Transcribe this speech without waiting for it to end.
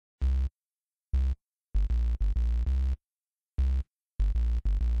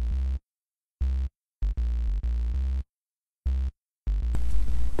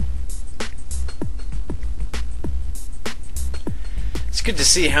It's good to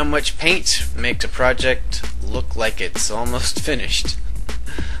see how much paint makes a project look like it's almost finished.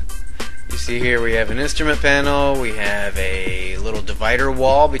 You see here we have an instrument panel, we have a little divider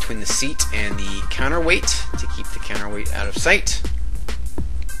wall between the seat and the counterweight to keep the counterweight out of sight.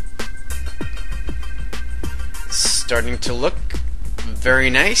 It's starting to look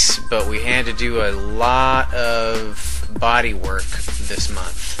very nice, but we had to do a lot of body work this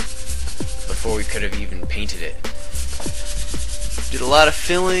month before we could have even painted it. Did a lot of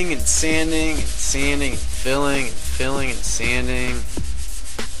filling and sanding and sanding and filling and filling and sanding.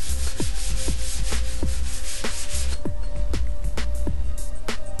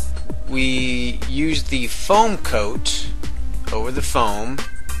 We used the foam coat over the foam,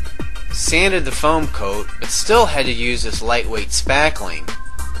 sanded the foam coat, but still had to use this lightweight spackling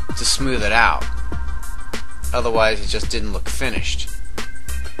to smooth it out. Otherwise it just didn't look finished.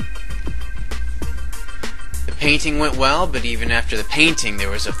 The painting went well, but even after the painting there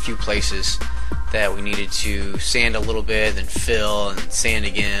was a few places that we needed to sand a little bit, then fill and sand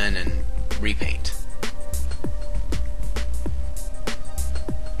again and repaint.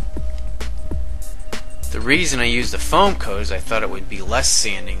 The reason I used the foam coat is I thought it would be less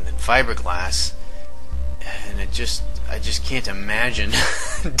sanding than fiberglass, and I just can't imagine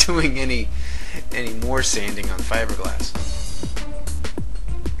doing any more sanding on fiberglass.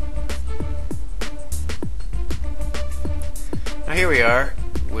 Now here we are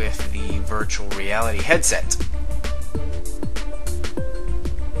with the virtual reality headset.